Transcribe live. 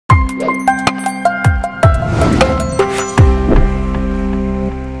Hello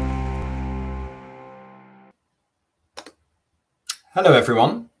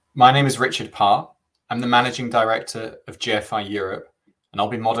everyone, my name is Richard Parr. I'm the Managing Director of GFI Europe, and I'll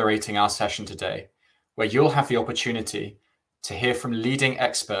be moderating our session today, where you'll have the opportunity to hear from leading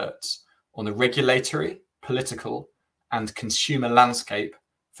experts on the regulatory, political, and consumer landscape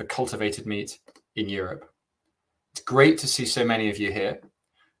for cultivated meat in Europe. It's great to see so many of you here.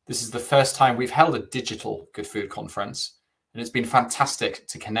 This is the first time we've held a digital Good Food conference, and it's been fantastic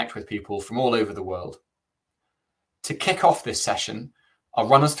to connect with people from all over the world. To kick off this session, I'll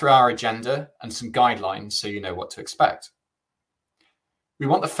run us through our agenda and some guidelines so you know what to expect. We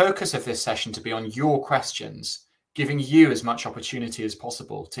want the focus of this session to be on your questions, giving you as much opportunity as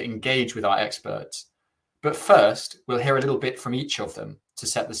possible to engage with our experts. But first, we'll hear a little bit from each of them to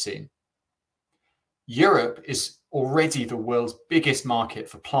set the scene. Europe is already the world's biggest market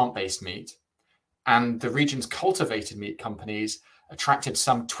for plant-based meat, and the region's cultivated meat companies attracted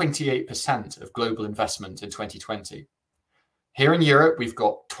some 28% of global investment in 2020. Here in Europe, we've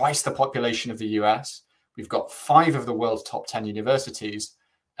got twice the population of the US, we've got 5 of the world's top 10 universities,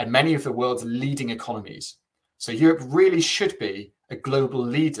 and many of the world's leading economies. So Europe really should be a global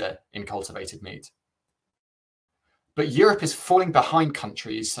leader in cultivated meat. But Europe is falling behind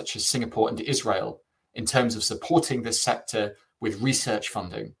countries such as Singapore and Israel in terms of supporting this sector with research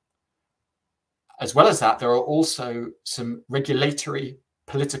funding. As well as that, there are also some regulatory,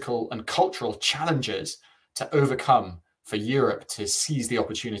 political, and cultural challenges to overcome for Europe to seize the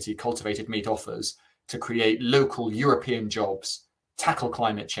opportunity cultivated meat offers to create local European jobs, tackle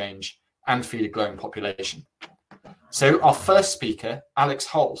climate change, and feed a growing population. So our first speaker, Alex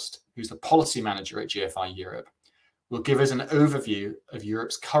Holst, who's the policy manager at GFI Europe, will give us an overview of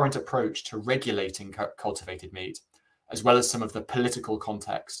Europe's current approach to regulating cultivated meat, as well as some of the political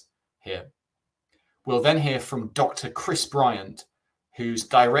context here. We'll then hear from Dr. Chris Bryant, who's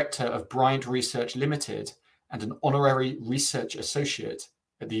Director of Bryant Research Limited and an Honorary Research Associate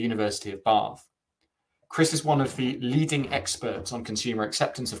at the University of Bath. Chris is one of the leading experts on consumer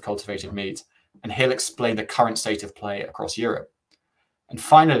acceptance of cultivated meat, and he'll explain the current state of play across Europe. And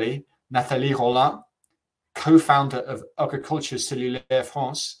finally, Nathalie Rolland, co-founder of Agriculture Cellulaire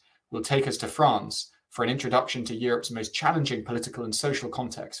France, will take us to France for an introduction to Europe's most challenging political and social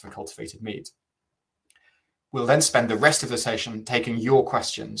context for cultivated meat. We'll then spend the rest of the session taking your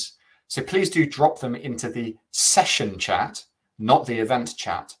questions. So please do drop them into the session chat, not the event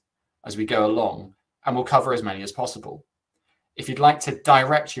chat, as we go along, and we'll cover as many as possible. If you'd like to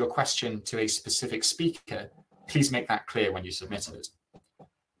direct your question to a specific speaker, please make that clear when you submit it.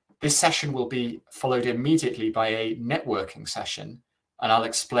 This session will be followed immediately by a networking session, and I'll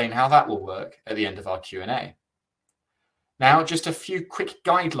explain how that will work at the end of our Q&A. Now, just a few quick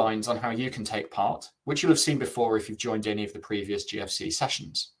guidelines on how you can take part, which you'll have seen before if you've joined any of the previous GFC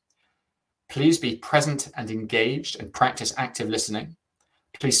sessions. Please be present and engaged and practice active listening.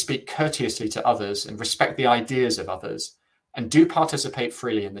 Please speak courteously to others and respect the ideas of others, and do participate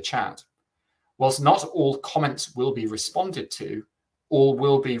freely in the chat. Whilst not all comments will be responded to, all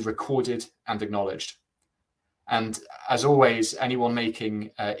will be recorded and acknowledged. And as always, anyone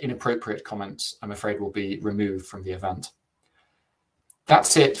making inappropriate comments, I'm afraid, will be removed from the event.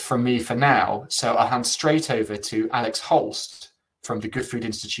 That's it from me for now, so I'll hand straight over to Alex Holst from the Good Food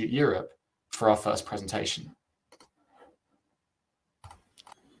Institute Europe for our first presentation.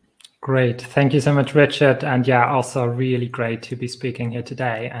 Great. Thank you so much, Richard. And yeah, also really great to be speaking here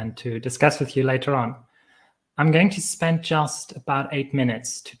today and to discuss with you later on. I'm going to spend just about 8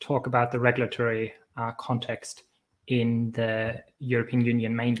 minutes to talk about the regulatory context in the European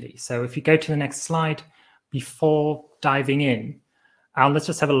Union mainly. So if you go to the next slide, before diving in, let's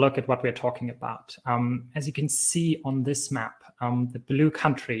just have a look at what we're talking about. As you can see on this map, the blue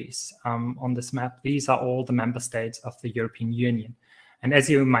countries on this map, these are all the member states of the European Union. And as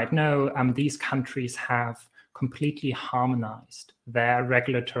you might know, these countries have completely harmonized their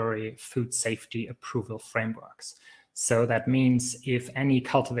regulatory food safety approval frameworks. So that means if any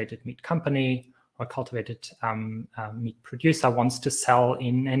cultivated meat company or cultivated meat producer wants to sell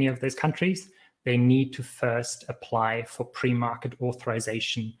in any of those countries, they need to first apply for pre-market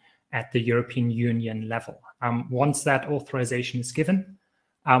authorization at the European Union level. Once that authorization is given,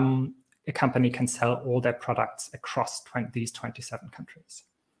 a company can sell all their products across these 27 countries.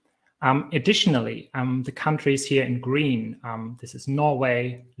 Additionally, the countries here in green, this is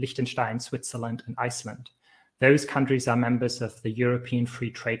Norway, Liechtenstein, Switzerland, and Iceland. Those countries are members of the European Free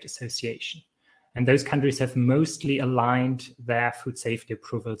Trade Association. And those countries have mostly aligned their food safety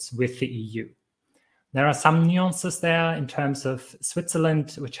approvals with the EU. There are some nuances there in terms of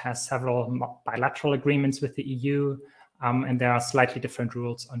Switzerland, which has several bilateral agreements with the EU, and there are slightly different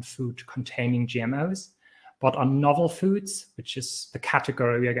rules on food containing GMOs. But on novel foods, which is the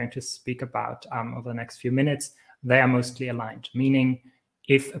category we are going to speak about over the next few minutes, they are mostly aligned, meaning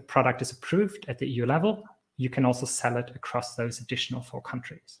if a product is approved at the EU level, you can also sell it across those additional 4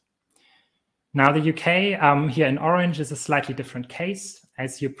 countries. Now, the UK here in orange is a slightly different case.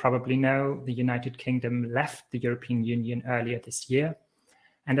 As you probably know, the United Kingdom left the European Union earlier this year.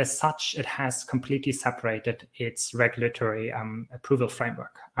 And as such, it has completely separated its regulatory approval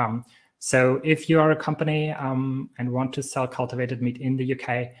framework. So if you are a company and want to sell cultivated meat in the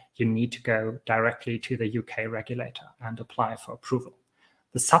UK, you need to go directly to the UK regulator and apply for approval.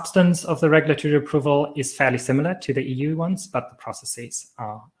 The substance of the regulatory approval is fairly similar to the EU ones, but the processes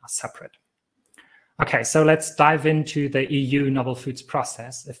are separate. Okay, so let's dive into the EU novel foods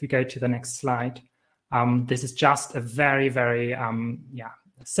process. If we go to the next slide, this is just a very, very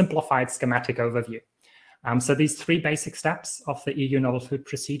simplified schematic overview. So these 3 basic steps of the EU novel food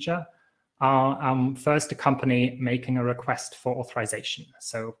procedure are first a company making a request for authorization.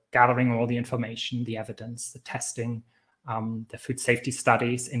 So gathering all the information, the evidence, the testing, the food safety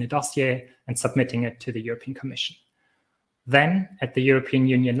studies in a dossier and submitting it to the European Commission. Then at the European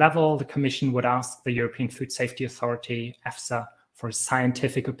Union level, the Commission would ask the European Food Safety Authority, EFSA, for a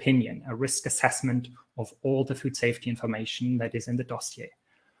scientific opinion, a risk assessment of all the food safety information that is in the dossier.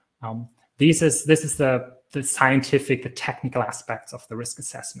 This is the scientific, the technical aspects of the risk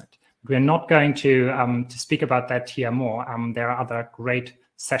assessment. We're not going to speak about that here more. There are other great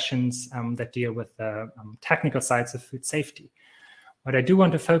sessions that deal with the technical sides of food safety. What I do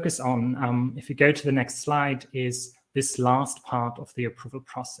want to focus on, if you go to the next slide, is this last part of the approval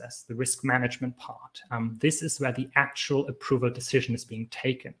process, the risk management part. This is where the actual approval decision is being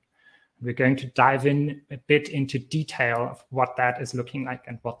taken. We're going to dive in a bit into detail of what that is looking like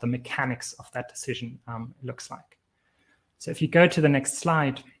and what the mechanics of that decision looks like. So if you go to the next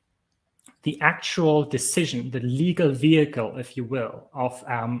slide, the actual decision, the legal vehicle, if you will, of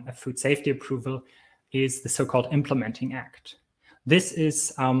a food safety approval is the so-called implementing act. This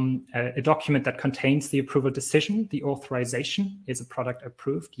is a document that contains the approval decision. The authorization, is a product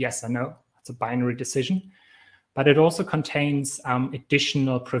approved, yes or no? It's a binary decision. But it also contains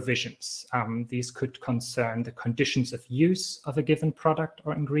additional provisions. These could concern the conditions of use of a given product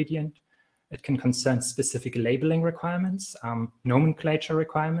or ingredient. It can concern specific labeling requirements, nomenclature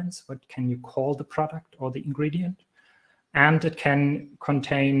requirements. What can you call the product or the ingredient? And it can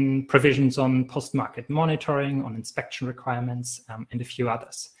contain provisions on post-market monitoring, on inspection requirements, and a few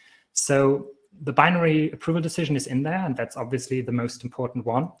others. So the binary approval decision is in there, and that's obviously the most important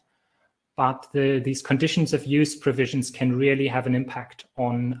one. But these conditions of use provisions can really have an impact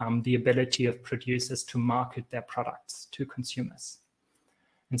on the ability of producers to market their products to consumers.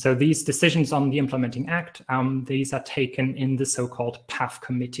 And so these decisions on the implementing act, these are taken in the so-called PAF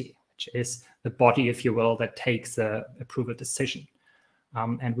committee, which is the body, if you will, that takes the approval decision.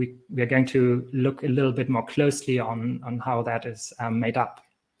 And we are going to look a little bit more closely on how that is made up.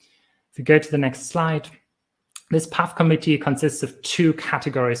 If you go to the next slide, this PAF committee consists of 2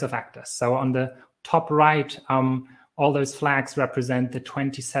 categories of actors. So on the top right, all those flags represent the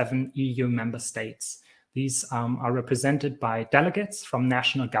 27 EU member states. These are represented by delegates from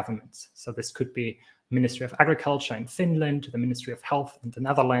national governments. So this could be Ministry of Agriculture in Finland, the Ministry of Health in the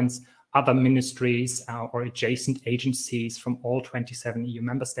Netherlands, other ministries or adjacent agencies from all 27 EU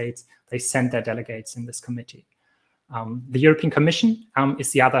member states. They send their delegates in this committee. The European Commission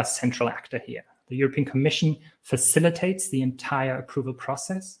is the other central actor here. The European Commission facilitates the entire approval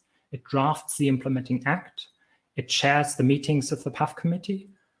process. It drafts the implementing act. It chairs the meetings of the PAF committee.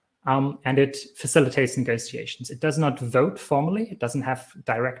 And it facilitates negotiations. It does not vote formally. It doesn't have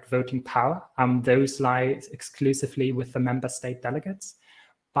direct voting power. Those lie exclusively with the member state delegates.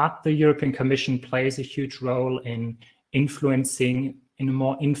 But the European Commission plays a huge role in influencing, in a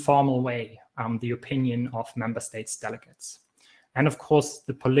more informal way, the opinion of member states delegates. And of course,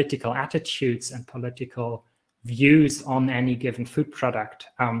 the political attitudes and political views on any given food product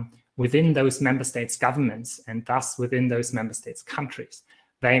within those member states' governments and thus within those member states' countries,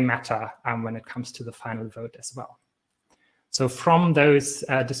 they matter when it comes to the final vote as well. So from those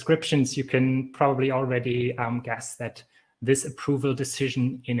descriptions, you can probably already guess that this approval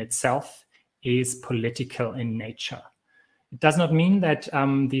decision in itself is political in nature. It does not mean that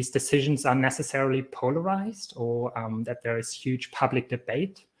these decisions are necessarily polarized or that there is huge public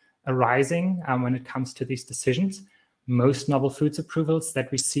debate arising when it comes to these decisions. Most novel foods approvals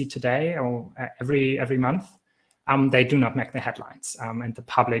that we see today or every month, they do not make the headlines and the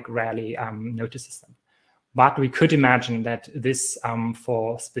public rarely notices them. But we could imagine that this,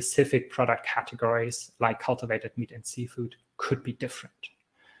 for specific product categories like cultivated meat and seafood, could be different.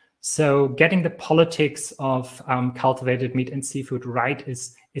 So getting the politics of cultivated meat and seafood right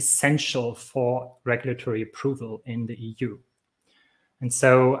is essential for regulatory approval in the EU. And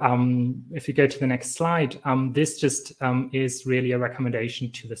so if you go to the next slide, this just is really a recommendation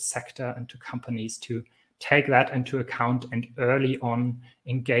to the sector and to companies to take that into account and early on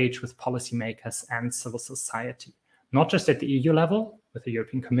engage with policymakers and civil society, not just at the EU level with the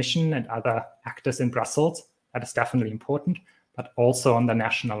European Commission and other actors in Brussels, that is definitely important, but also on the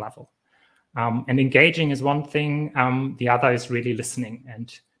national level. And engaging is one thing, the other is really listening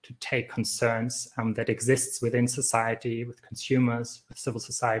and to take concerns that exists within society, with consumers, with civil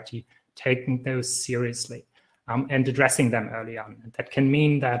society, taking those seriously and addressing them early on. And that can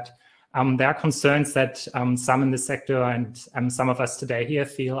mean that there are concerns that some in the sector and some of us today here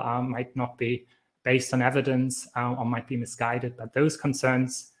feel might not be based on evidence or might be misguided, but those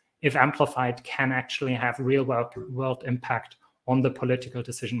concerns, if amplified, can actually have real world impact on the political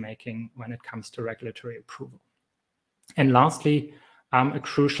decision-making when it comes to regulatory approval. And lastly, a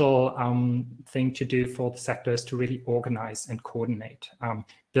crucial thing to do for the sector is to really organize and coordinate,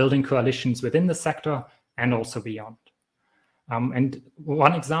 building coalitions within the sector and also beyond. And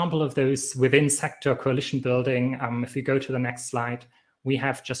one example of those within sector coalition building, if we go to the next slide, we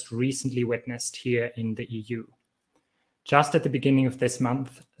have just recently witnessed here in the EU. Just at the beginning of this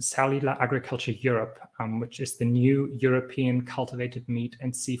month, Cellular Agriculture Europe, which is the new European Cultivated Meat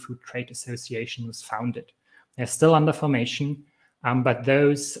and Seafood Trade Association, was founded. They're still under formation, but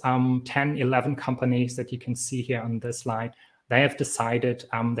those 10, 11 companies that you can see here on this slide, they have decided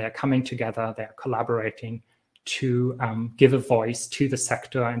they're coming together, they're collaborating to give a voice to the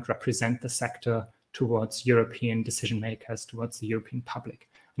sector and represent the sector towards European decision makers, towards the European public.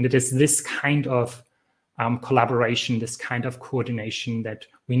 And it is this kind of collaboration, this kind of coordination that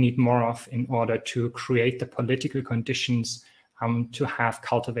we need more of in order to create the political conditions to have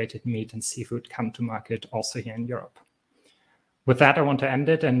cultivated meat and seafood come to market also here in Europe. With that, I want to end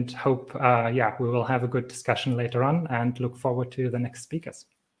it and hope, we will have a good discussion later on and look forward to the next speakers.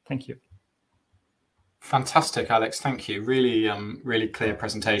 Thank you. Fantastic, Alex. Thank you. Really, really clear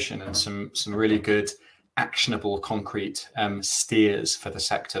presentation and some really good, actionable, concrete steers for the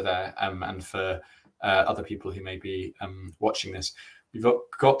sector there and for other people who may be watching this. We've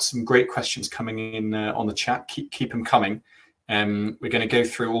got some great questions coming in on the chat. Keep them coming. We're going to go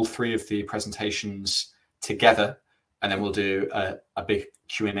through all three of the presentations together, and then we'll do a big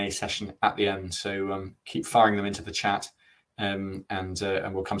Q&A session at the end. So keep firing them into the chat, and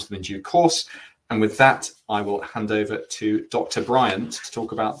we'll come to them in due course. And with that, I will hand over to Dr. Bryant to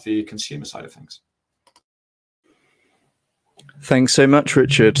talk about the consumer side of things. Thanks so much,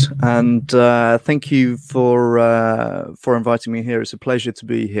 Richard, and thank you for inviting me here. It's a pleasure to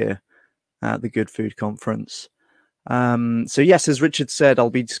be here at the Good Food Conference. So yes, as Richard said, I'll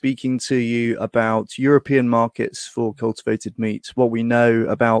be speaking to you about European markets for cultivated meat, what we know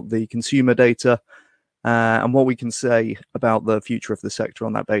about the consumer data, and what we can say about the future of the sector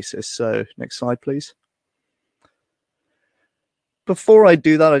on that basis. So next slide, please. Before I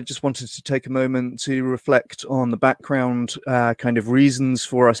do that, I just wanted to take a moment to reflect on the background kind of reasons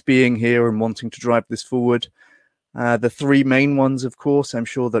for us being here and wanting to drive this forward. The three main ones, of course, I'm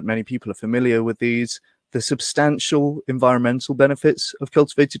sure that many people are familiar with these. The substantial environmental benefits of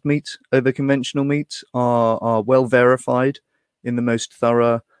cultivated meat over conventional meat are well verified in the most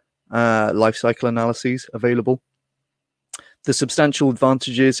thorough life cycle analyses available. The substantial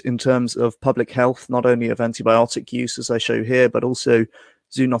advantages in terms of public health, not only of antibiotic use, as I show here, but also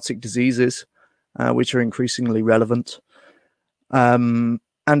zoonotic diseases, which are increasingly relevant. And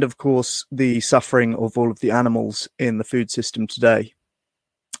of course, the suffering of all of the animals in the food system today.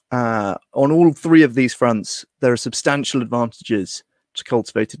 On all three of these fronts, there are substantial advantages to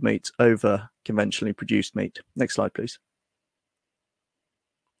cultivated meat over conventionally produced meat. Next slide, please.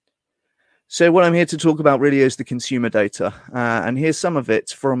 So what I'm here to talk about really is the consumer data, and here's some of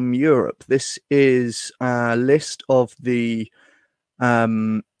it from Europe. This is a list of the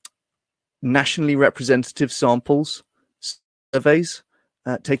nationally representative samples surveys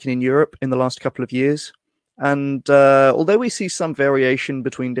taken in Europe in the last couple of years. And although we see some variation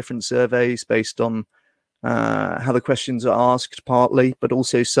between different surveys based on how the questions are asked partly, but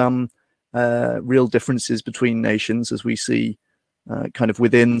also some real differences between nations as we see kind of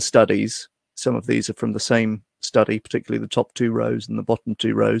within studies. Some of these are from the same study, particularly the top two rows and the bottom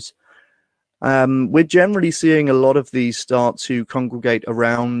two rows. We're generally seeing a lot of these start to congregate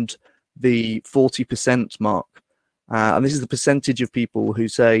around the 40% mark. And this is the percentage of people who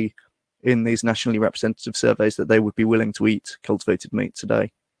say in these nationally representative surveys that they would be willing to eat cultivated meat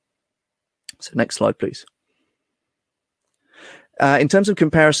today. So next slide, please. In terms of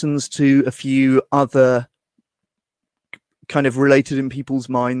comparisons to a few other kind of related in people's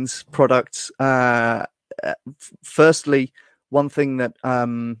minds products, firstly, one thing that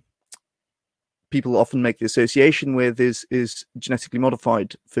people often make the association with is genetically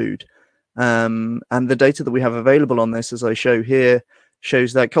modified food. And the data that we have available on this, as I show here,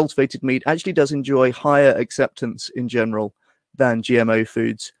 shows that cultivated meat actually does enjoy higher acceptance in general than GMO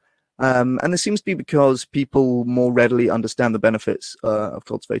foods. And this seems to be because people more readily understand the benefits of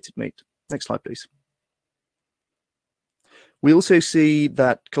cultivated meat. Next slide, please. We also see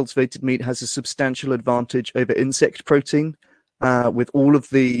that cultivated meat has a substantial advantage over insect protein, with all of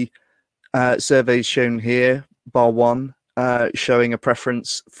the surveys shown here, bar one, showing a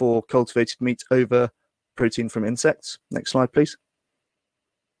preference for cultivated meat over protein from insects. Next slide, please.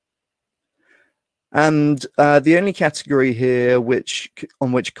 And the only category here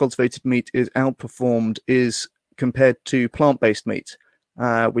on which cultivated meat is outperformed is compared to plant-based meat,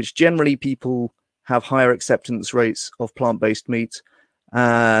 which generally people have higher acceptance rates of plant-based meat.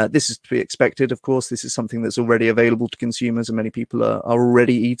 This is to be expected, of course. This is something that's already available to consumers and many people are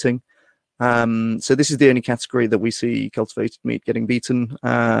already eating. So this is the only category that we see cultivated meat getting beaten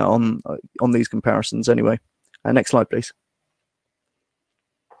on these comparisons anyway. Next slide, please.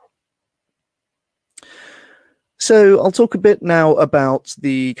 So I'll talk a bit now about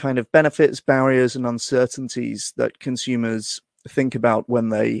the kind of benefits, barriers, and uncertainties that consumers think about when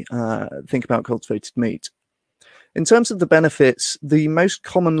they think about cultivated meat. In terms of the benefits, the most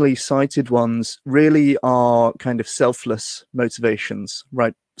commonly cited ones really are kind of selfless motivations,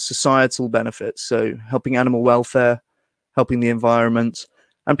 right? Societal benefits, so helping animal welfare, helping the environment,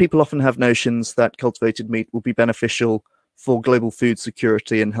 and people often have notions that cultivated meat will be beneficial for global food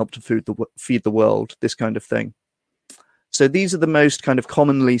security and help to feed the world, this kind of thing. So these are the most kind of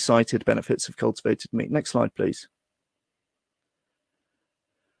commonly cited benefits of cultivated meat. Next slide, please.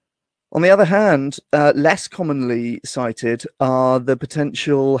 On the other hand, less commonly cited are the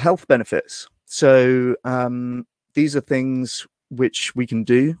potential health benefits. So these are things which we can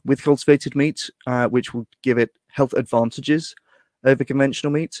do with cultivated meat, which will give it health advantages over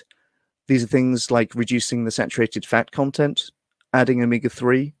conventional meat. These are things like reducing the saturated fat content, adding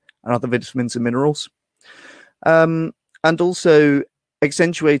omega-3 and other vitamins and minerals. And also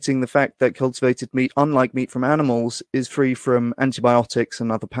accentuating the fact that cultivated meat, unlike meat from animals, is free from antibiotics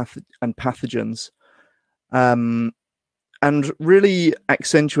and other pathogens. And really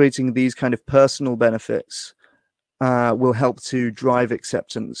accentuating these kind of personal benefits will help to drive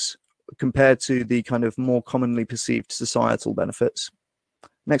acceptance compared to the kind of more commonly perceived societal benefits.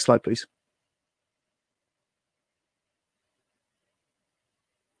 Next slide, please.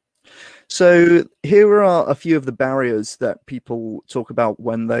 So here are a few of the barriers that people talk about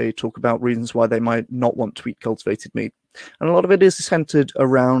when they talk about reasons why they might not want to eat cultivated meat. And a lot of it is centered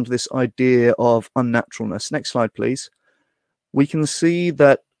around this idea of unnaturalness. Next slide, please. We can see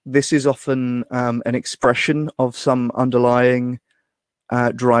that this is often an expression of some underlying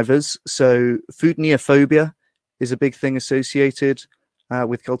drivers. So food neophobia is a big thing associated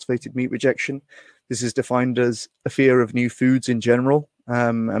with cultivated meat rejection. This is defined as a fear of new foods in general.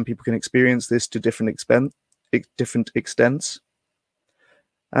 And people can experience this to different extents.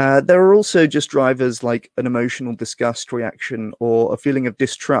 There are also just drivers like an emotional disgust reaction or a feeling of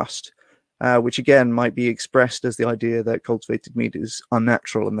distrust, which again might be expressed as the idea that cultivated meat is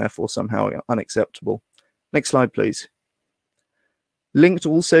unnatural and therefore somehow unacceptable. Next slide, please. Linked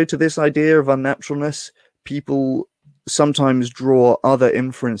also to this idea of unnaturalness, people sometimes draw other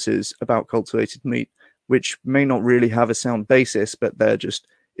inferences about cultivated meat, which may not really have a sound basis, but they're just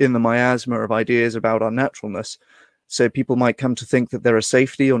in the miasma of ideas about unnaturalness. So people might come to think that there are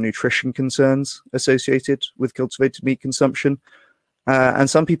safety or nutrition concerns associated with cultivated meat consumption. And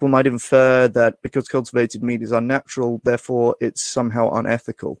some people might infer that because cultivated meat is unnatural, therefore it's somehow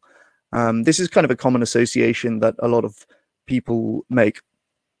unethical. This is kind of a common association that a lot of people make.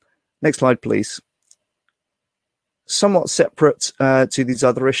 Next slide, please. Somewhat separate to these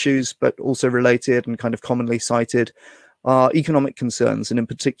other issues, but also related and kind of commonly cited, are economic concerns, and in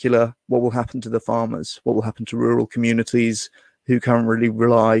particular, what will happen to the farmers, what will happen to rural communities who currently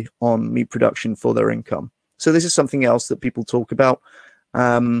rely on meat production for their income. So this is something else that people talk about,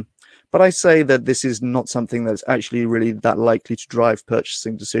 but I say that this is not something that's actually really that likely to drive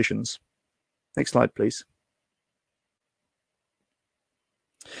purchasing decisions. Next slide, please.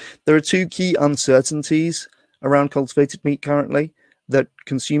 There are two key uncertainties around cultivated meat currently that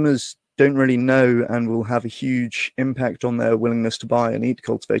consumers don't really know and will have a huge impact on their willingness to buy and eat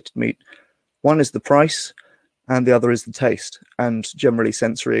cultivated meat. One is the price, and the other is the taste and generally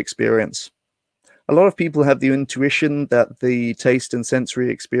sensory experience. A lot of people have the intuition that the taste and sensory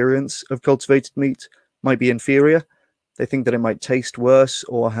experience of cultivated meat might be inferior. They think that it might taste worse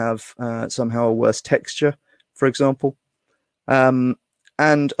or have somehow a worse texture, for example.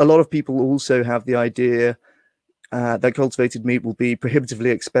 And a lot of people also have the idea that cultivated meat will be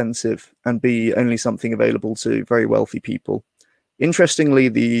prohibitively expensive and be only something available to very wealthy people. Interestingly,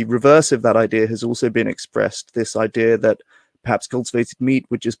 the reverse of that idea has also been expressed, this idea that perhaps cultivated meat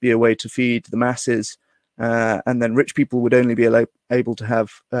would just be a way to feed the masses, and then rich people would only be able to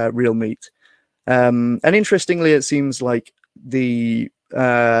have real meat. And interestingly, it seems like the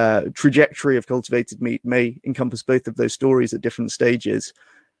trajectory of cultivated meat may encompass both of those stories at different stages.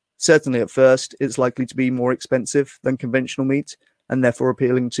 Certainly at first, it's likely to be more expensive than conventional meat, and therefore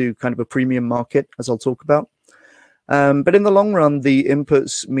appealing to kind of a premium market, as I'll talk about. But in the long run, the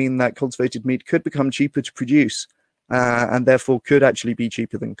inputs mean that cultivated meat could become cheaper to produce, and therefore could actually be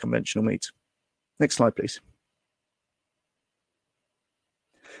cheaper than conventional meat. Next slide, please.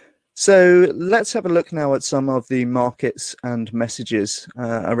 So let's have a look now at some of the markets and messages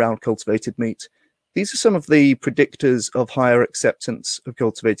around cultivated meat. These are some of the predictors of higher acceptance of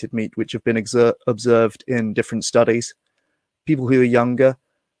cultivated meat, which have been observed in different studies. People who are younger,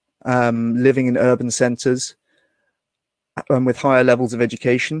 living in urban centers, and with higher levels of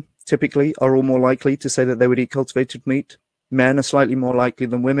education, typically are all more likely to say that they would eat cultivated meat. Men are slightly more likely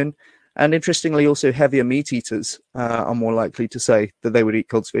than women. And interestingly, also heavier meat eaters are more likely to say that they would eat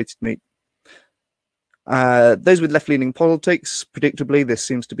cultivated meat. Those with left-leaning politics, predictably, this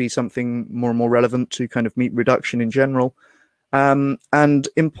seems to be something more and more relevant to kind of meat reduction in general. And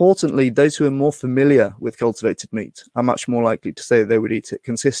importantly, those who are more familiar with cultivated meat are much more likely to say they would eat it,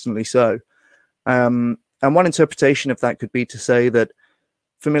 consistently so. And one interpretation of that could be to say that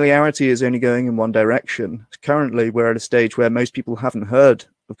familiarity is only going in one direction. Currently, we're at a stage where most people haven't heard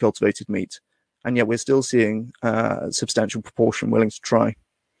of cultivated meat, and yet we're still seeing a substantial proportion willing to try.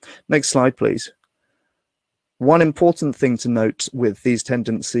 Next slide, please. One important thing to note with these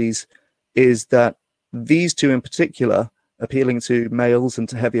tendencies is that these two in particular, appealing to males and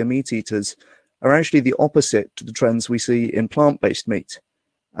to heavier meat eaters, are actually the opposite to the trends we see in plant-based meat.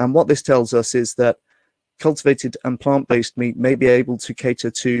 And what this tells us is that cultivated and plant-based meat may be able to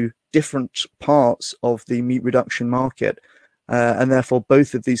cater to different parts of the meat reduction market, and therefore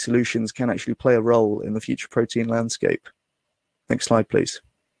both of these solutions can actually play a role in the future protein landscape. Next slide, please.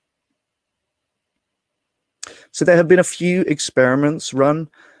 So there have been a few experiments run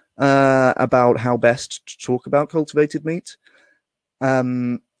about how best to talk about cultivated meat.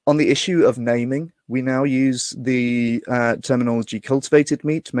 On the issue of naming, we now use the terminology cultivated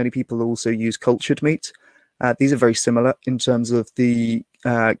meat. Many people also use cultured meat. These are very similar in terms of the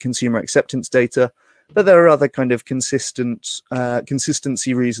consumer acceptance data, but there are other kind of consistency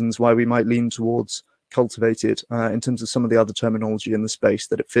reasons why we might lean towards cultivated in terms of some of the other terminology in the space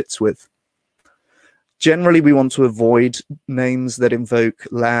that it fits with. Generally, we want to avoid names that invoke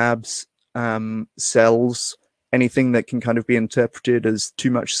labs, cells, anything that can kind of be interpreted as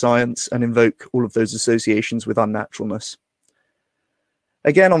too much science and invoke all of those associations with unnaturalness.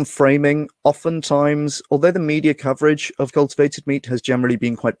 Again, on framing, oftentimes, although the media coverage of cultivated meat has generally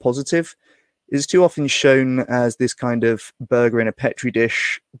been quite positive, it is too often shown as this kind of burger in a petri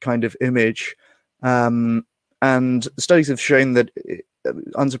dish kind of image. And studies have shown that,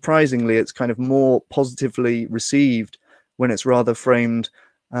 unsurprisingly, it's kind of more positively received when it's rather framed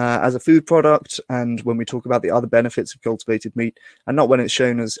as a food product, and when we talk about the other benefits of cultivated meat, and not when it's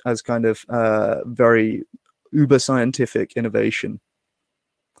shown as kind of very uber scientific innovation.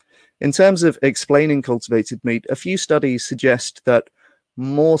 In terms of explaining cultivated meat, a few studies suggest that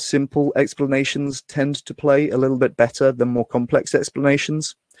more simple explanations tend to play a little bit better than more complex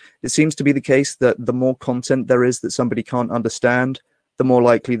explanations. It seems to be the case that the more content there is that somebody can't understand, the more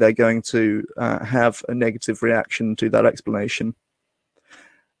likely they're going to have a negative reaction to that explanation.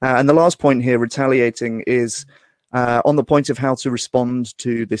 And the last point here, retaliating, is on the point of how to respond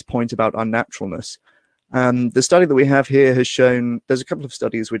to this point about unnaturalness. The study that we have here has shown, there's a couple of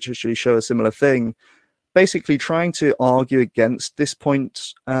studies which actually show a similar thing, basically trying to argue against this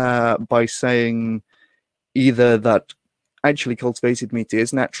point by saying either that actually cultivated meat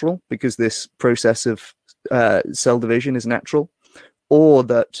is natural because this process of cell division is natural, or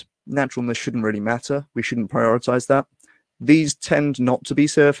that naturalness shouldn't really matter, we shouldn't prioritize that. These tend not to be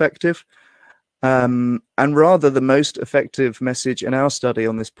so effective. And rather, the most effective message in our study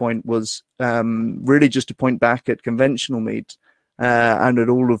on this point was really just to point back at conventional meat and at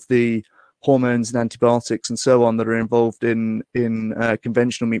all of the hormones and antibiotics and so on that are involved in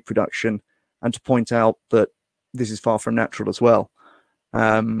conventional meat production, and to point out that this is far from natural as well.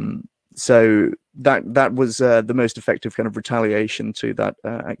 So that was the most effective kind of retaliation to that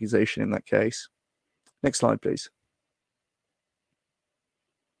accusation in that case. Next slide, please.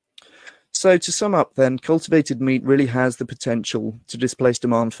 So to sum up then, cultivated meat really has the potential to displace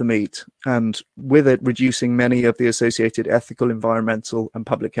demand for meat, and with it reducing many of the associated ethical, environmental and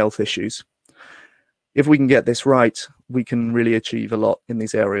public health issues. If we can get this right, we can really achieve a lot in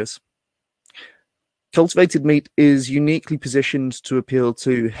these areas. Cultivated meat is uniquely positioned to appeal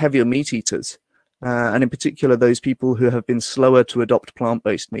to heavier meat eaters, and in particular those people who have been slower to adopt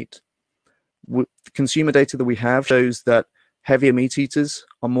plant-based meat. The consumer data that we have shows that heavier meat eaters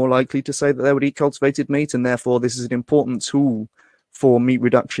are more likely to say that they would eat cultivated meat, and therefore this is an important tool for meat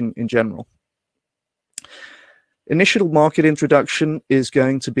reduction in general. Initial market introduction is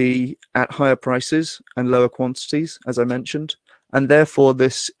going to be at higher prices and lower quantities, as I mentioned, and therefore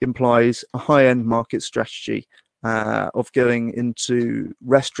this implies a high-end market strategy of going into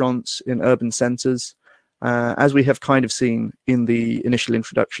restaurants in urban centers, as we have kind of seen in the initial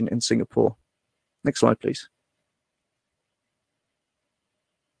introduction in Singapore. Next slide, please.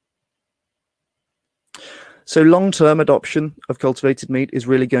 So long-term adoption of cultivated meat is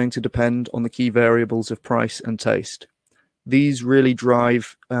really going to depend on the key variables of price and taste. These really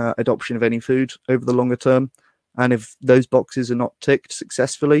drive adoption of any food over the longer term. And if those boxes are not ticked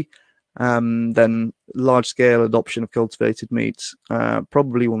successfully, then large-scale adoption of cultivated meats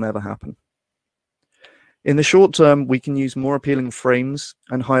probably will never happen. In the short term, we can use more appealing frames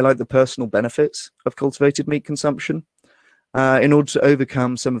and highlight the personal benefits of cultivated meat consumption in order to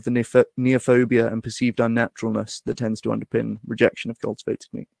overcome some of the neophobia and perceived unnaturalness that tends to underpin rejection of cultivated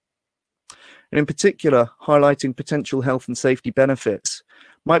meat. And in particular, highlighting potential health and safety benefits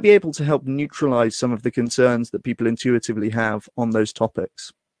might be able to help neutralize some of the concerns that people intuitively have on those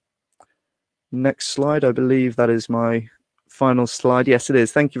topics. Next slide, I believe that is my final slide. Yes, it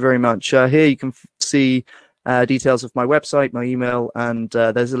is. Thank you very much. Here you can see details of my website, my email, and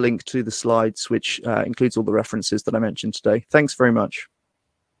there's a link to the slides, which includes all the references that I mentioned today. Thanks very much.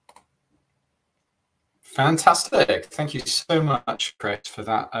 Fantastic. Thank you so much, Chris, for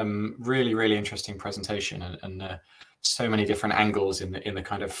that really, really interesting presentation and so many different angles in the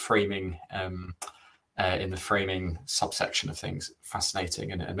kind of framing subsection of things.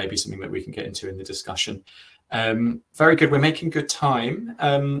 Fascinating, and maybe something that we can get into in the discussion. Very good. We're making good time.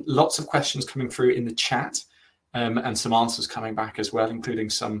 Lots of questions coming through in the chat, and some answers coming back as well, including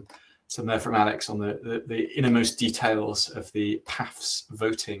some there from Alex on the innermost details of the PAFS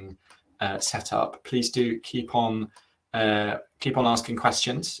voting setup. Please do keep on asking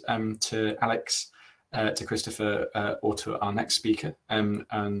questions to Alex, to Christopher, or to our next speaker, and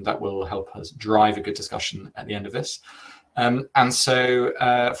that will help us drive a good discussion at the end of this. And so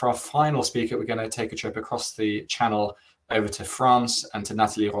for our final speaker, we're going to take a trip across the channel over to France and to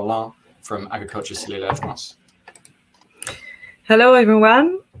Nathalie Rolland from Agriculture Cellulaire France. Hello,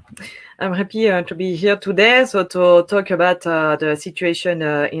 everyone. I'm happy to be here today to talk about the situation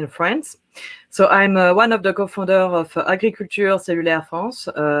in France. So I'm one of the co-founders of Agriculture Cellulaire France,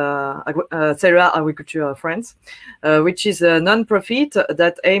 Cellular Agriculture France, which is a non-profit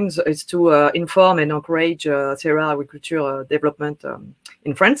that aims to inform and encourage cellular agriculture development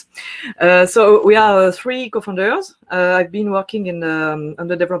in France. So we are 3 co-founders. I've been working on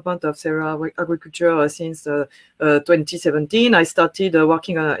the development of cellular agriculture since 2017. I started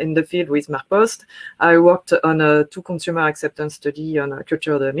working in the field with Mark Post. I worked on 2 consumer acceptance studies on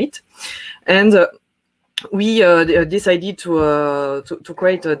cultured meat. And we decided to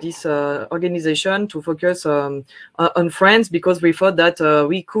create this organization to focus on France, because we thought that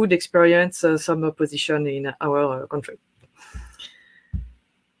we could experience some opposition in our country.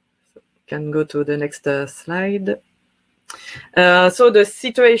 So can go to the next slide. So the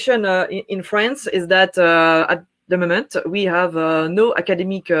situation in France is that at the moment we have no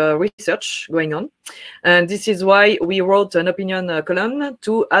academic research going on, and this is why we wrote an opinion column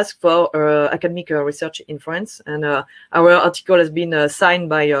to ask for academic research in France. And our article has been signed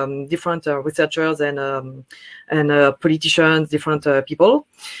by different researchers and politicians, different people,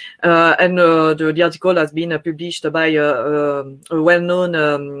 and the article has been published by a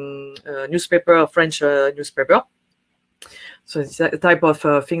well-known newspaper, French newspaper. So it's a type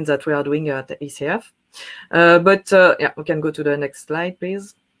of things that we are doing at ECF. Yeah, we can go to the next slide,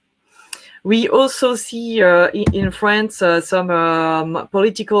 please. We also see in France some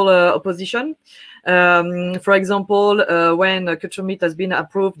political opposition. For example, when culture meat has been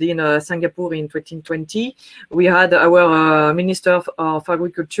approved in Singapore in 2020, we had our Minister of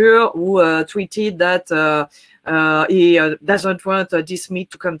Agriculture who tweeted that he doesn't want this meat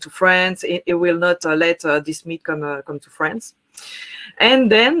to come to France. He will not let this meat come to France.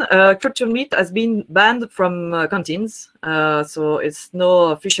 And then culture meat has been banned from canteens. So it's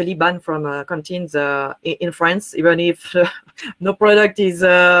not officially banned from canteens in France, even if no product is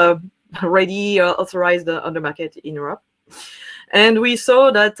already authorized on the market in Europe. And we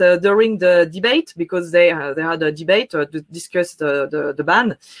saw that during the debate, because they had a debate to discuss the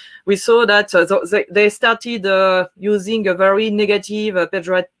ban, we saw that they started using a very negative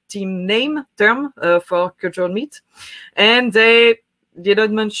pejorative term for cultured meat, and they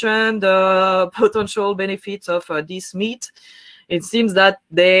didn't mention the potential benefits of this meat. It seems that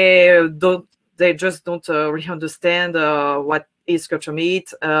they just don't really understand what is culture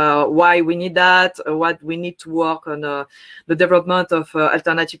meat, why we need that, what we need to work on the development of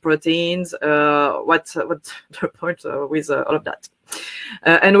alternative proteins, what's the point with all of that.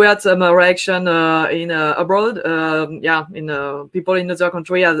 And we had some reaction in abroad. People in other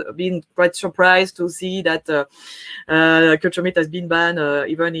countries have been quite surprised to see that culture meat has been banned,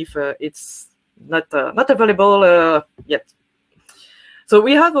 even if it's not available yet. So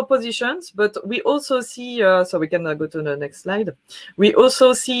we have oppositions, but we also see, so we can go to the next slide. We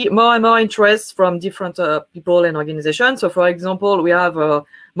also see more and more interest from different people and organizations. So for example, we have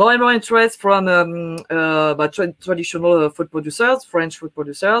more and more interest from traditional food producers, French food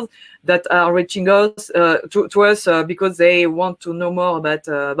producers, that are reaching us to us because they want to know more about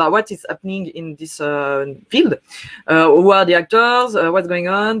what is happening in this field. Who are the actors, what's going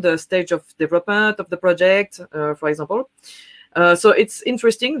on, the stage of development of the project, for example. So it's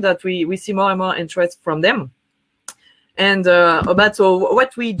interesting that we see more and more interest from them. And so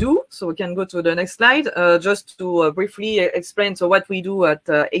what we do, so we can go to the next slide, just to briefly explain so what we do at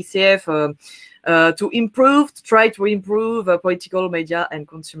ACF to try to improve political media and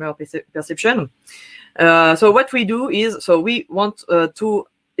consumer perception. So what we do is, so we want to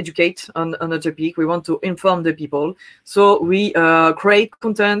educate on a topic, we want to inform the people. So we create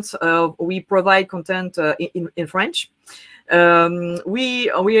content, we provide content in French. We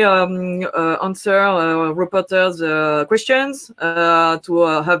answer reporters' questions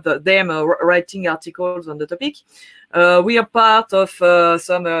to have them writing articles on the topic. We are part of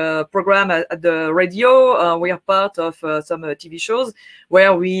some program at the radio. We are part of some TV shows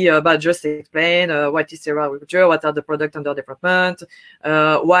where we just explain what is cellular agriculture, what are the products under development,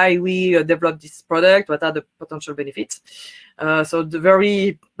 why we develop this product, what are the potential benefits. So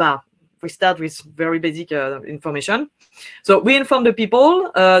we start with very basic information. So we inform the people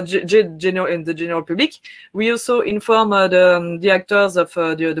in the general public. We also inform the actors of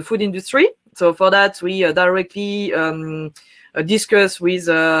the food industry. So for that, we directly discuss with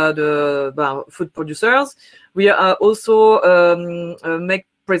the food producers. We also make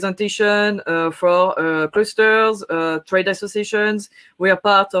presentation for clusters, trade associations. We are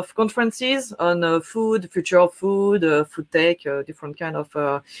part of conferences on food, future of food, food tech, different kind of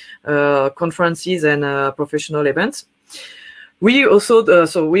conferences and professional events. We also,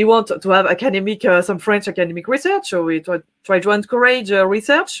 so we want to have academic, some French academic research. So we try to encourage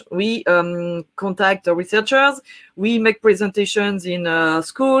research. We contact researchers. We make presentations in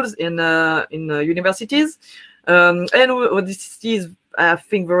schools, in universities. And this is, I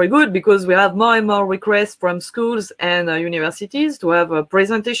think, very good because we have more and more requests from schools and universities to have a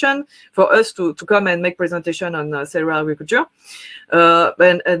presentation for us to come and make presentation on cellular agriculture.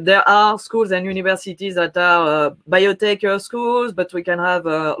 And there are schools and universities that are biotech schools, but we can have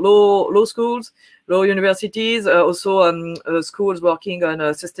law schools, law universities, also schools working on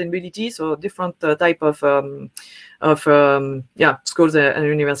sustainability, so different type of schools and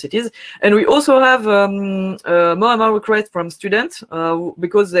universities. And we also have more and more requests from students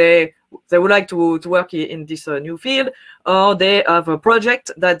because they would like to work in this new field, or they have a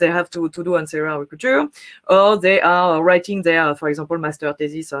project that they have to do on cellular agriculture, or they are writing their, for example, master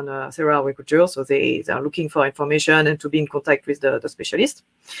thesis on cellular agriculture. So they are looking for information and to be in contact with the specialist.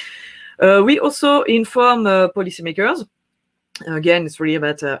 We also inform policymakers. Again, it's really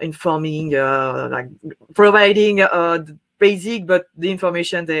about informing, like providing the basic, but the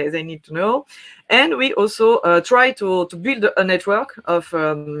information they need to know. And we also try to build a network of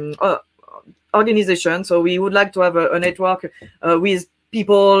organizations. So we would like to have a network with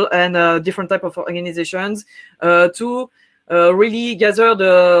people and different type of organizations to really gather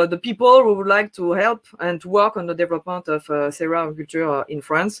the people who would like to help and to work on the development of cellular agriculture in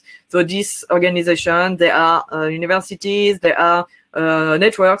France. So this organization, there are universities, there are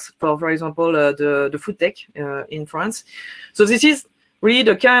networks for example, the food tech in France. So this is really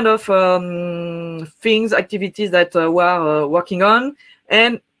the kind of things, activities that we are working on.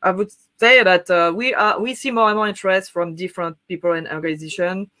 And I would say that we see more and more interest from different people and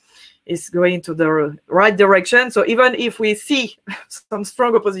organizations. Is going to the right direction. So even if we see some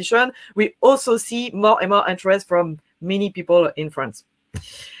strong opposition, we also see more and more interest from many people in France.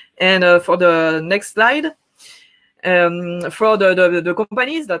 And for the next slide, for the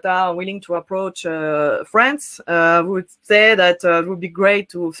companies that are willing to approach France, we would say that it would be great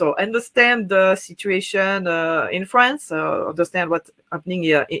to understand the situation in France, understand what's happening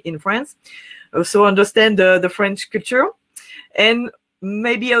here in France, also understand the French culture, and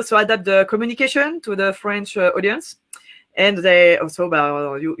maybe also adapt the communication to the French audience. And they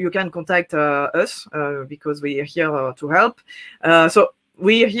also, you can contact us because we are here to help. So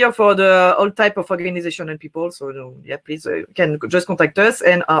we are here for all type of organization and people. So yeah, please, you can just contact us.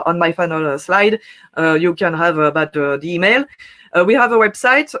 And on my final slide, you can have about the email. We have a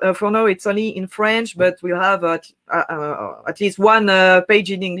website. For now, it's only in French, but we'll have at least one page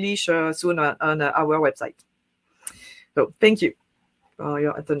in English soon on our website. So thank you for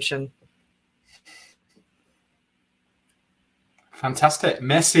your attention. Fantastic.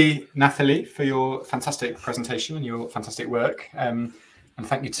 Merci, Nathalie, for your fantastic presentation and your fantastic work. And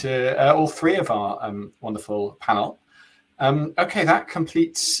thank you to all three of our wonderful panel. Okay, that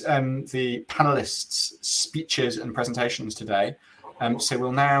completes the panelists' speeches and presentations today. So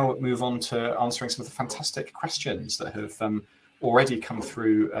we'll now move on to answering some of the fantastic questions that have already come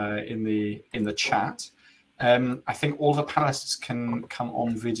through in the chat. I think all the panelists can come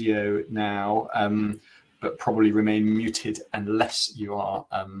on video now, but probably remain muted unless you are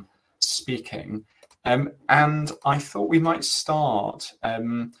speaking. And I thought we might start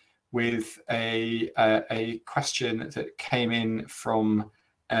with a question that came in from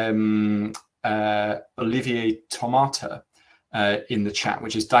Olivier Tomata in the chat,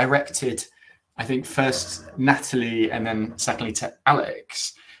 which is directed, I think, first Nathalie and then secondly to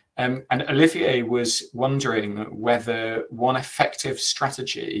Alex. And Olivier was wondering whether one effective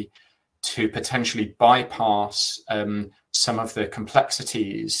strategy to potentially bypass some of the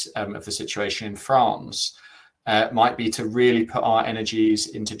complexities of the situation in France might be to really put our energies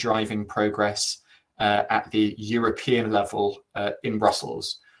into driving progress at the European level in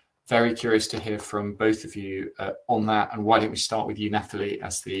Brussels. Very curious to hear from both of you on that. And why don't we start with you, Nathalie,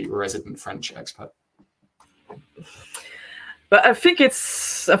 as the resident French expert? But I think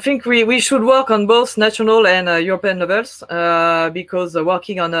we should work on both national and European levels because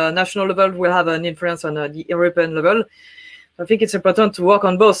working on a national level will have an influence on the European level. I think it's important to work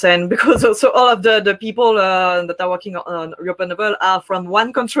on both, and because also all of the people that are working on European level are from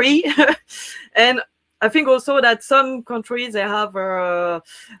one country, and I think also that some countries they have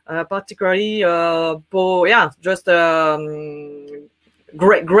particularly just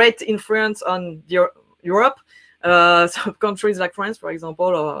great influence on Europe. Some countries like France, for example,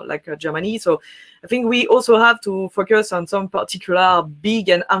 or like Germany. So I think we also have to focus on some particular big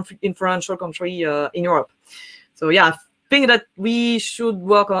and influential country in Europe. So yeah, I think that we should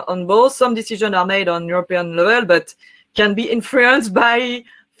work on both. Some decisions are made on European level, but can be influenced by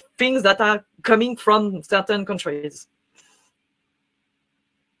things that are coming from certain countries.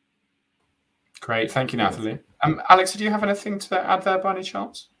 Great, thank you, Nathalie. Alex, do you have anything to add there by any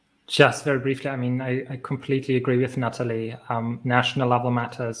chance? Just very briefly, I mean, I completely agree with Nathalie. National level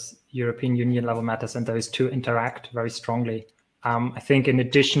matters, European Union level matters, and those two interact very strongly. I think in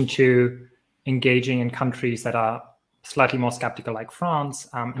addition to engaging in countries that are slightly more skeptical like France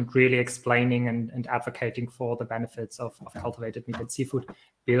and really explaining and advocating for the benefits of cultivated meat and seafood,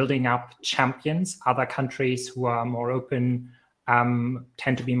 building up champions, other countries who are more open,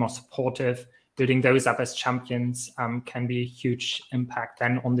 tend to be more supportive, building those up as champions can be a huge impact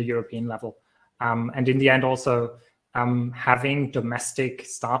then on the European level. And in the end also having domestic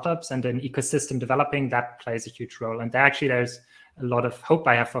startups and an ecosystem developing, that plays a huge role. And there's a lot of hope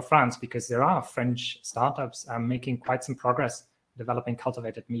I have for France because there are French startups making quite some progress developing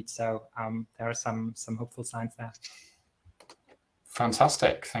cultivated meat. So there are some hopeful signs there.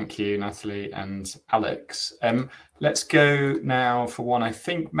 Fantastic. Thank you, Nathalie and Alex. Let's go now for one. I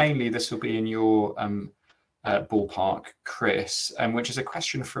think mainly this will be in your ballpark, Chris, which is a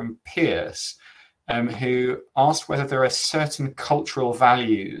question from Pierce, who asked whether there are certain cultural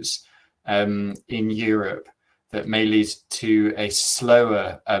values in Europe that may lead to a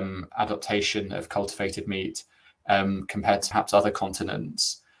slower adaptation of cultivated meat compared to perhaps other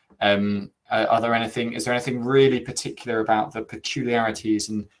continents. Is there anything really particular about the peculiarities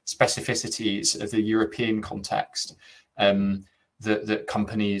and specificities of the European context that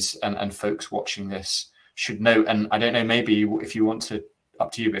companies and folks watching this should know? And I don't know, maybe if you want to,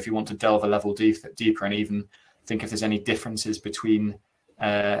 up to you, but if you want to delve a level deeper and even think if there's any differences between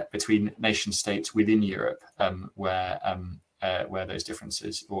nation states within Europe where those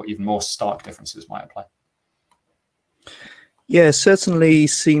differences or even more stark differences might apply. Yeah, certainly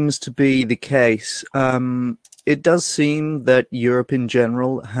seems to be the case. It does seem that Europe in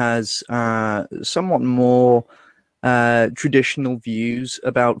general has somewhat more traditional views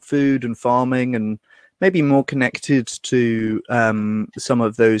about food and farming, and maybe more connected to some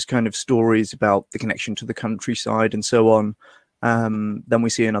of those kind of stories about the connection to the countryside and so on than we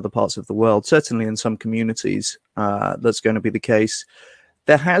see in other parts of the world. Certainly in some communities, that's going to be the case.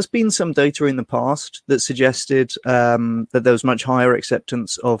 There has been some data in the past that suggested that there was much higher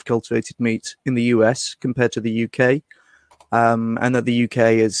acceptance of cultivated meat in the US compared to the UK, and that the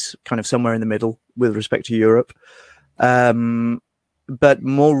UK is kind of somewhere in the middle with respect to Europe. But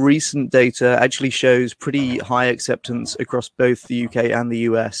more recent data actually shows pretty high acceptance across both the UK and the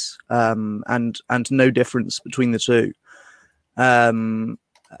US, and no difference between the two.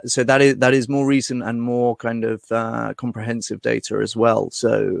 So that is more recent and more kind of comprehensive data as well.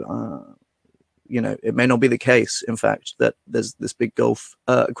 So you know, it may not be the case, in fact, that there's this big gulf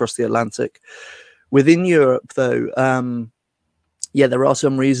across the Atlantic. Within Europe, though, yeah, there are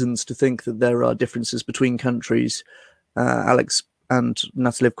some reasons to think that there are differences between countries. Alex and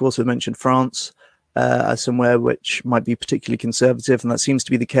Nathalie, of course, have mentioned France as somewhere which might be particularly conservative, and that seems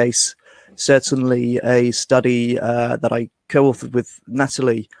to be the case. Certainly, a study that I co-authored with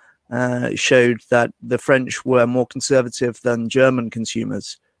Nathalie showed that the French were more conservative than German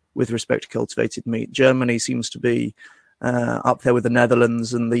consumers with respect to cultivated meat. Germany seems to be up there with the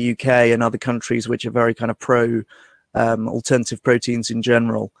Netherlands and the UK and other countries which are very kind of pro alternative proteins in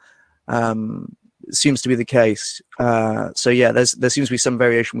general. Seems to be the case. So yeah, there seems to be some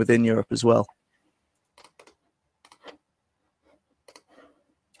variation within Europe as well.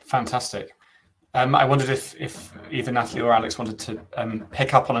 Fantastic. I wondered if either Nathalie or Alex wanted to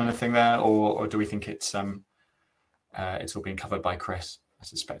pick up on anything there, or do we think it's all being covered by Chris? I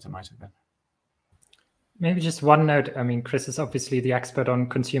suspect it might have been. Maybe just one note. I mean, Chris is obviously the expert on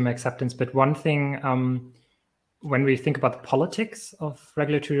consumer acceptance, but one thing, when we think about the politics of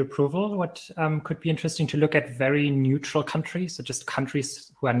regulatory approval, what could be interesting to look at very neutral countries, so just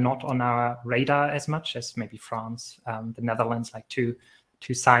countries who are not on our radar as much as maybe France, the Netherlands, like two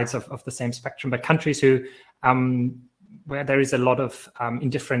sides of the same spectrum, but countries who where there is a lot of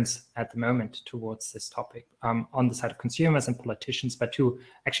indifference at the moment towards this topic on the side of consumers and politicians, but who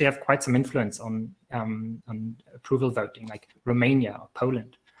actually have quite some influence on approval voting, like Romania or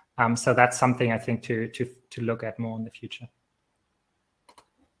Poland. So that's something I think to look at more in the future.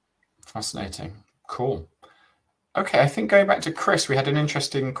 Fascinating. Cool. Okay, I think going back to Chris, we had an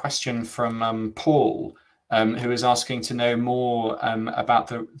interesting question from Paul, who was asking to know more about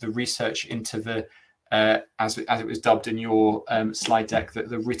the research into the, as it was dubbed in your slide deck,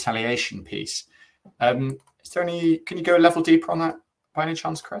 the retaliation piece. Is there any? Can you go a level deeper on that by any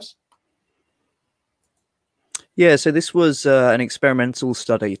chance, Chris? Yeah, so this was an experimental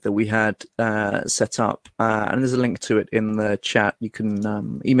study that we had set up, and there's a link to it in the chat. You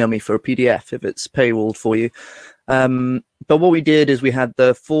can email me for a PDF if it's paywalled for you. But what we did is we had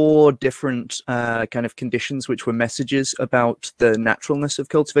the 4 different kind of conditions which were messages about the naturalness of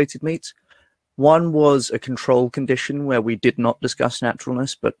cultivated meat. One was a control condition where we did not discuss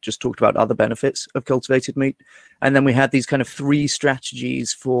naturalness, but just talked about other benefits of cultivated meat. And then we had these kind of 3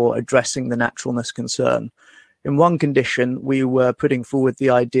 strategies for addressing the naturalness concern. In one condition, we were putting forward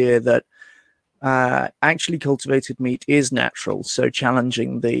the idea that actually cultivated meat is natural, so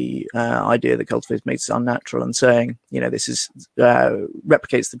challenging the idea that cultivated meat is unnatural and saying, you know, this is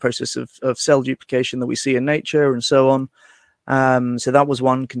replicates the process of cell duplication that we see in nature and so on. So that was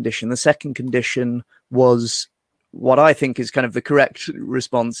one condition. The second condition was what I think is kind of the correct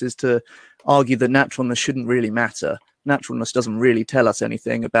response, is to argue that naturalness shouldn't really matter. Naturalness doesn't really tell us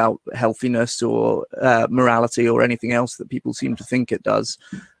anything about healthiness or morality or anything else that people seem to think it does,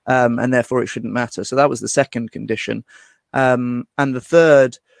 and therefore it shouldn't matter. So that was the second condition. And the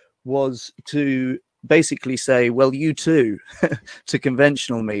third was to basically say, well, you too, to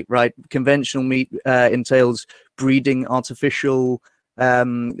conventional meat, right? Conventional meat entails breeding artificial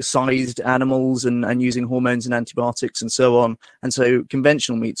sized animals and using hormones and antibiotics and so on. And so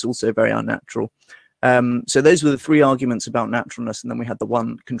conventional meat's also very unnatural. So those were the 3 arguments about naturalness, and then we had the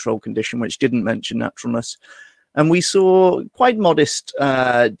one control condition which didn't mention naturalness. And we saw quite modest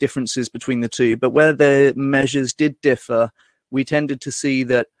differences between the two, but where the measures did differ, we tended to see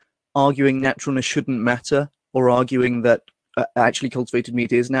that arguing naturalness shouldn't matter, or arguing that actually cultivated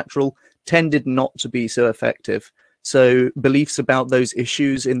meat is natural, tended not to be so effective. So beliefs about those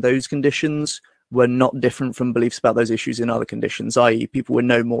issues in those conditions were not different from beliefs about those issues in other conditions, i.e. people were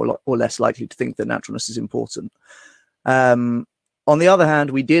no more or less likely to think that naturalness is important. On the other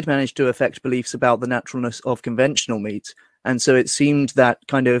hand, we did manage to affect beliefs about the naturalness of conventional meat. And so it seemed that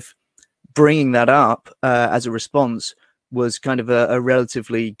kind of bringing that up as a response was kind of a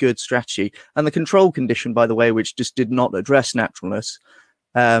relatively good strategy. And the control condition, by the way, which just did not address naturalness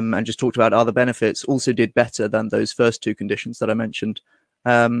and just talked about other benefits, also did better than those first two conditions that I mentioned.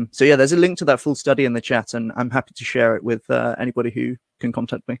 So yeah, there's a link to that full study in the chat, and I'm happy to share it with anybody who can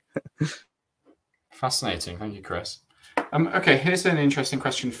contact me. Fascinating. Thank you, Chris. Okay, here's an interesting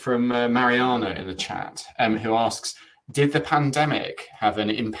question from Mariana in the chat, who asks, did the pandemic have an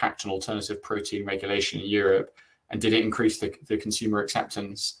impact on alternative protein regulation in Europe, and did it increase the consumer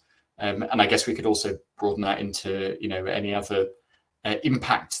acceptance? And I guess we could also broaden that into, you know, any other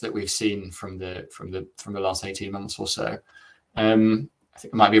impact that we've seen from the last 18 months or so. I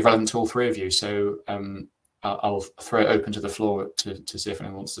think it might be relevant to all three of you. So I'll throw it open to the floor to see if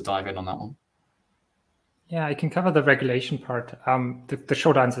anyone wants to dive in on that one. Yeah, I can cover the regulation part. The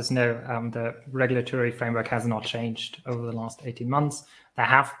short answer is no. The regulatory framework has not changed over the last 18 months. There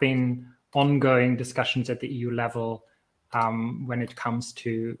have been ongoing discussions at the EU level when it comes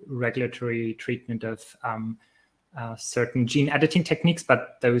to regulatory treatment of certain gene editing techniques,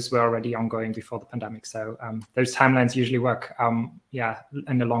 but those were already ongoing before the pandemic. So those timelines usually work, yeah,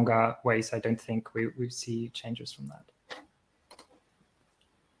 in a longer way. So I don't think we see changes from that.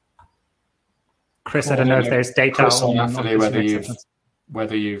 Chris, I don't know if there's data Chris on Nathalie,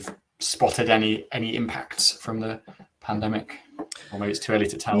 whether you've spotted any impacts from the pandemic, or maybe it's too early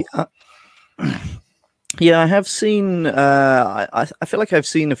to tell. Yeah, I have seen. I feel like I've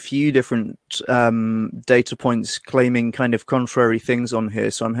seen a few different data points claiming kind of contrary things on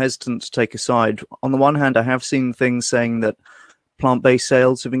here, so I'm hesitant to take a side. On the one hand, I have seen things saying that plant-based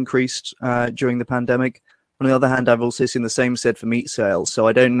sales have increased during the pandemic. On the other hand, I've also seen the same said for meat sales. So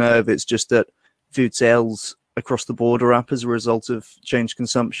I don't know if it's just that food sales across the board are up as a result of changed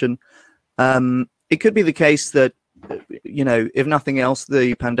consumption. It could be the case that, you know, if nothing else,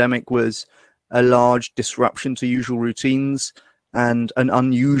 the pandemic was a large disruption to usual routines and an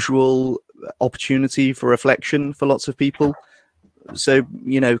unusual opportunity for reflection for lots of people. So,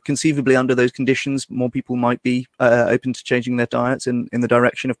 you know, conceivably under those conditions, more people might be open to changing their diets in the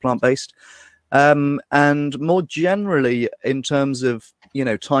direction of plant-based. And more generally, in terms of, you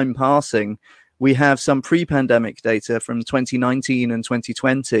know, time passing, we have some pre-pandemic data from 2019 and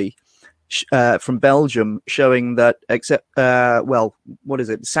 2020 from Belgium showing that well, what is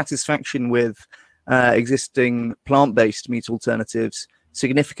it? Satisfaction with existing plant-based meat alternatives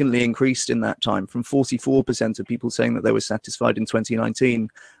significantly increased in that time, from 44% of people saying that they were satisfied in 2019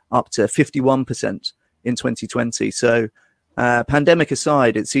 up to 51% in 2020. So pandemic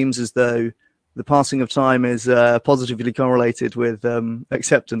aside, it seems as though the passing of time is positively correlated with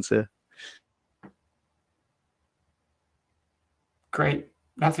acceptance here. Great.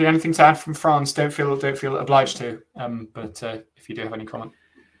 Nathalie, anything to add from France? Don't feel obliged to, but if you do have any comment.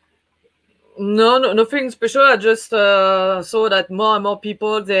 No, nothing special. I just saw that more and more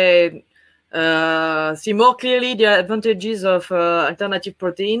people, they see more clearly the advantages of alternative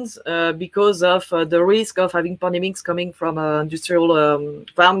proteins because of the risk of having pandemics coming from industrial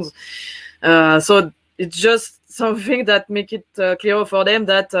farms. So it's just something that make it clearer for them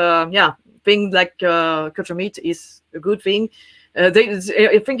that, yeah, things like culture meat is a good thing. I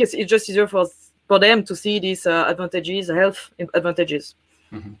think it's just easier for them to see these advantages, health advantages.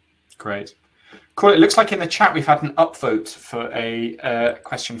 Mm-hmm. Great. Cool. It looks like in the chat we've had an upvote for a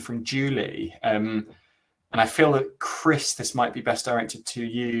question from Julie. And I feel that, Chris, this might be best directed to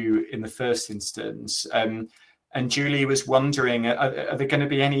you in the first instance. And Julie was wondering, are there going to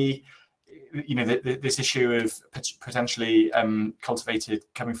be any, you know, this issue of potentially cultivated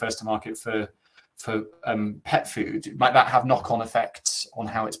coming first to market for pet food, might that have knock-on effects on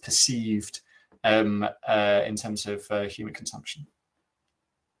how it's perceived in terms of human consumption?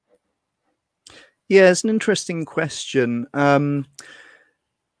 Yeah, it's an interesting question. I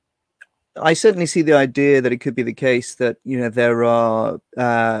certainly see the idea that it could be the case that, you know, there are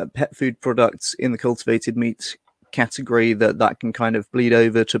pet food products in the cultivated meat category that can kind of bleed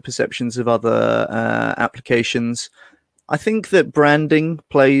over to perceptions of other applications. I think that branding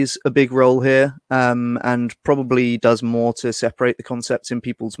plays a big role here, and probably does more to separate the concepts in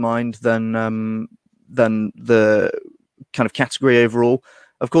people's mind than than the kind of category overall.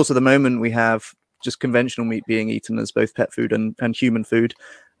 Of course, at the moment we have just conventional meat being eaten as both pet food and human food.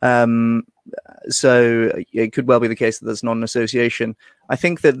 So it could well be the case that there's not an association. I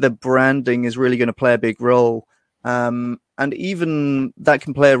think that the branding is really going to play a big role. And even that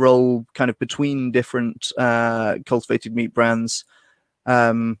can play a role kind of between different cultivated meat brands.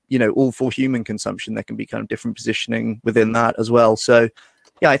 All for human consumption, there can be kind of different positioning within that as well. So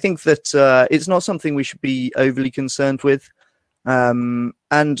yeah, I think that it's not something we should be overly concerned with.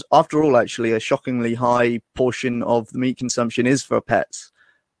 And after all, actually, a shockingly high portion of the meat consumption is for pets,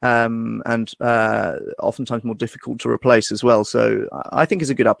 and oftentimes more difficult to replace as well. So I think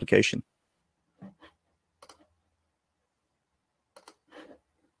it's a good application.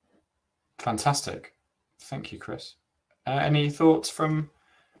 Fantastic. Thank you, Chris. Any thoughts from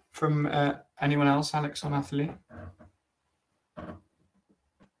anyone else, Alex or Nathalie?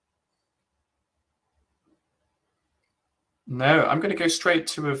 No, I'm going to go straight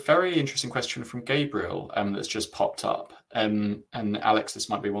to a very interesting question from Gabriel that's just popped up. And Alex, this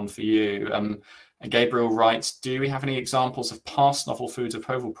might be one for you. And Gabriel writes, do we have any examples of past novel foods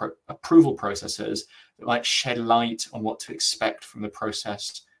approval processes that might shed light on what to expect from the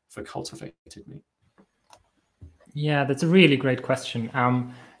process for cultivated meat? Yeah, that's a really great question.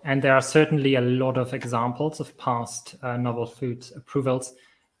 And there are certainly a lot of examples of past novel food approvals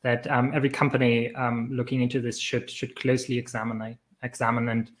that every company looking into this should closely examine.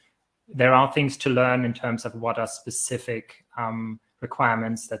 And there are things to learn in terms of what are specific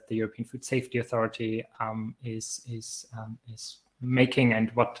requirements that the European Food Safety Authority is making,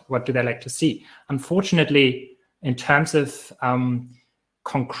 and what do they like to see. Unfortunately, in terms of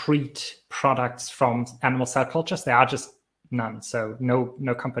concrete products from animal cell cultures, there are just none. So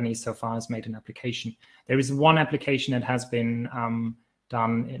no company so far has made an application. There is one application that has been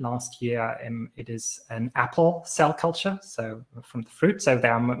done last year. It is an apple cell culture, so from the fruit. So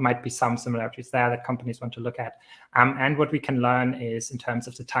there might be some similarities there that companies want to look at. And what we can learn is in terms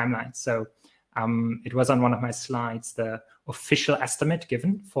of the timeline. So it was on one of my slides, the official estimate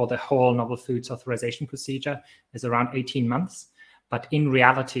given for the whole novel foods authorization procedure is around 18 months. But in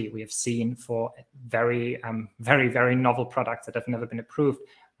reality, we have seen for very, very novel products that have never been approved,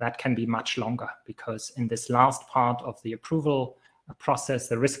 that can be much longer, because in this last part of the approval process,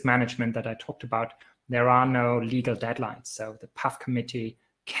 the risk management that I talked about, there are no legal deadlines. So the PAF committee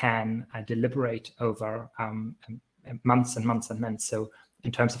can deliberate over months and months and months. So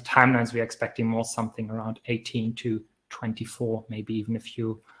in terms of timelines, we're expecting more something around 18 to 24, maybe even a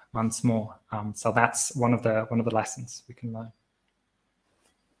few months more. So that's one of the lessons we can learn.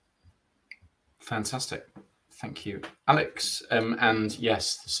 Fantastic. Thank you, Alex. And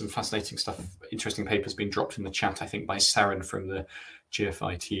yes, some fascinating stuff, interesting papers being dropped in the chat, I think, by Saren from the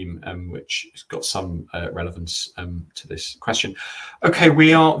GFI team, which has got some relevance to this question. Okay,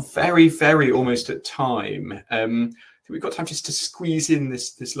 we are very almost at time. I think we've got time just to squeeze in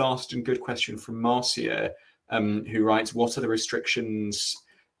this last and good question from Marcia, who writes, what are the restrictions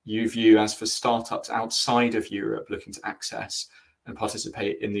you view as for startups outside of Europe looking to access and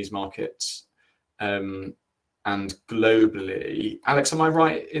participate in these markets? And globally, Alex, am I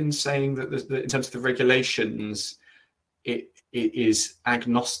right in saying that in terms of the regulations, it is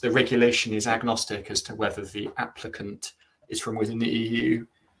agnostic? The regulation is agnostic as to whether the applicant is from within the EU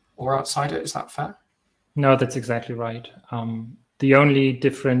or outside it. Is that fair? No, that's exactly right. The only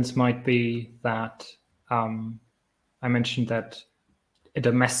difference might be that I mentioned that a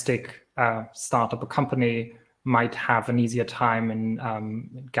domestic startup, a company, might have an easier time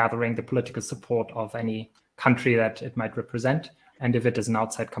in gathering the political support of any country that it might represent. And if it is an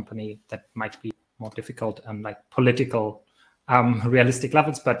outside company, that might be more difficult on like political, realistic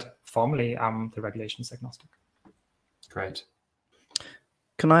levels, but formally, the regulation is agnostic. Great.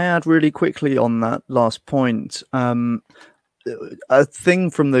 Can I add really quickly on that last point? A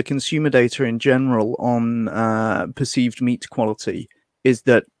thing from the consumer data in general on perceived meat quality is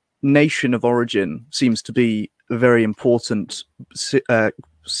that nation of origin seems to be a very important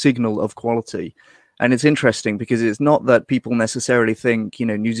signal of quality. And it's interesting because it's not that people necessarily think,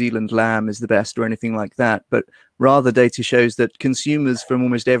 New Zealand lamb is the best or anything like that, but rather data shows that consumers from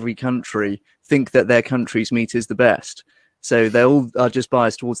almost every country think that their country's meat is the best. So they all are just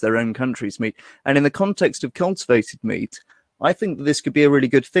biased towards their own country's meat. And in the context of cultivated meat, I think that this could be a really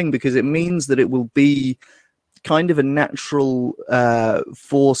good thing, because it means that it will be kind of a natural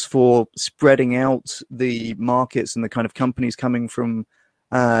force for spreading out the markets, and the kind of companies coming from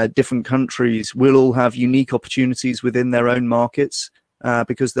different countries will all have unique opportunities within their own markets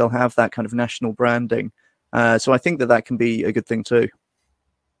because they'll have that kind of national branding. So I think that can be a good thing too.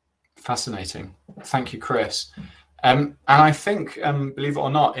 Fascinating. Thank you, Chris. And I think, believe it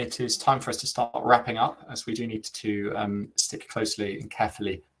or not, it is time for us to start wrapping up, as we do need to stick closely and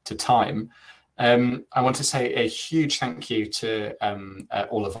carefully to time. I want to say a huge thank you to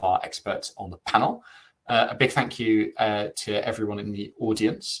all of our experts on the panel. A big thank you to everyone in the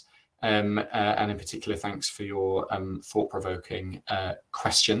audience. And in particular, thanks for your thought-provoking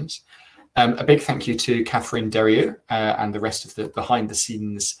questions. A big thank you to Catherine Derieux and the rest of the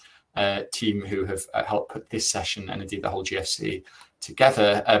behind-the-scenes team who have helped put this session and indeed the whole GFC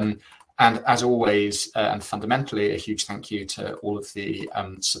together. And as always, and fundamentally, a huge thank you to all of the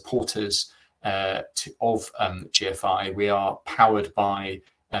supporters of GFI. We are powered by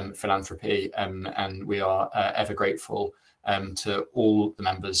philanthropy, and we are ever grateful to all the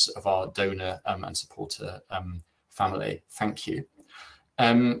members of our donor and supporter family. Thank you.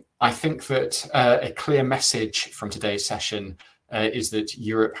 I think that a clear message from today's session is that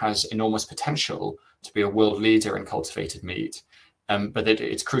Europe has enormous potential to be a world leader in cultivated meat, but that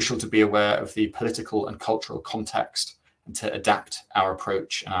it's crucial to be aware of the political and cultural context and to adapt our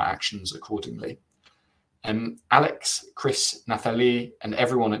approach and our actions accordingly. Alex, Chris, Nathalie, and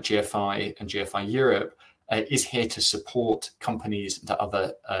everyone at GFI and GFI Europe is here to support companies and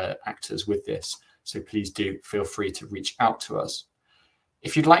other actors with this. So please do feel free to reach out to us.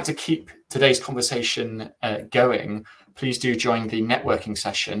 If you'd like to keep today's conversation going, please do join the networking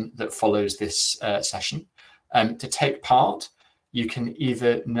session that follows this session. To take part, you can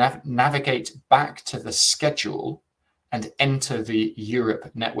either navigate back to the schedule and enter the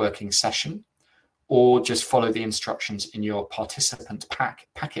Europe networking session, or just follow the instructions in your participant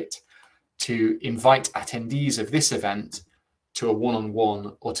packet to invite attendees of this event to a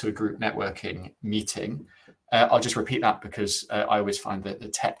one-on-one or to a group networking meeting. I'll just repeat that because I always find that the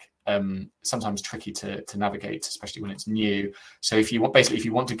tech sometimes tricky to navigate, especially when it's new. So if you want, basically, if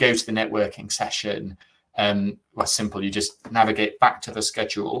you want to go to the networking session, well, simple, you just navigate back to the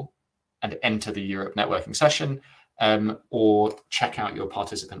schedule and enter the Europe networking session, or check out your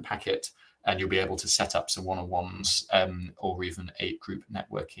participant packet and you'll be able to set up some one-on-ones or even a group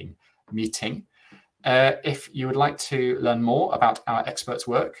networking meeting. If you would like to learn more about our experts'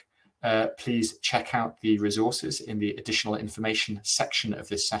 work, please check out the resources in the additional information section of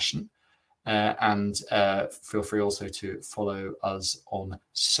this session, and feel free also to follow us on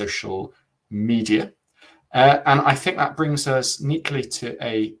social media. And I think that brings us neatly to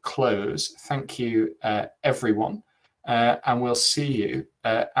a close. Thank you, everyone, and we'll see you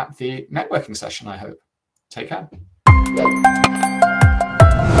at the networking session, I hope. Take care.